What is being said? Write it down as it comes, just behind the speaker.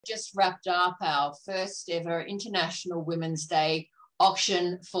just wrapped up our first ever International Women's Day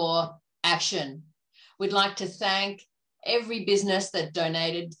auction for action. We'd like to thank every business that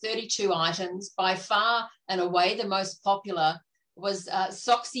donated 32 items. By far and away, the most popular was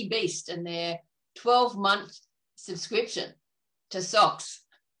Socksy Beast and their 12-month subscription to socks.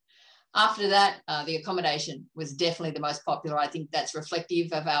 After that, the accommodation was definitely the most popular. I think that's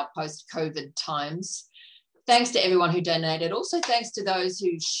reflective of our post-COVID times. Thanks to everyone who donated. Also, thanks to those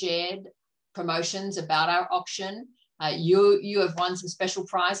who shared promotions about our auction. You have won some special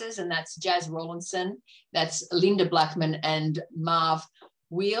prizes, and that's Jazz Rawlinson, that's Linda Blackman, and Marv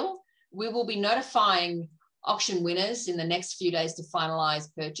Wheel. We will be notifying auction winners in the next few days to finalise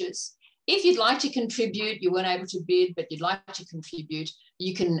purchase. If you'd like to contribute, you weren't able to bid, but you'd like to contribute,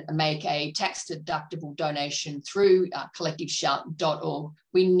 you can make a tax-deductible donation through collectiveshout.org.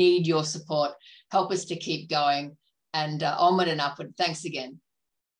 We need your support. Help us to keep going, and onward and upward. Thanks again.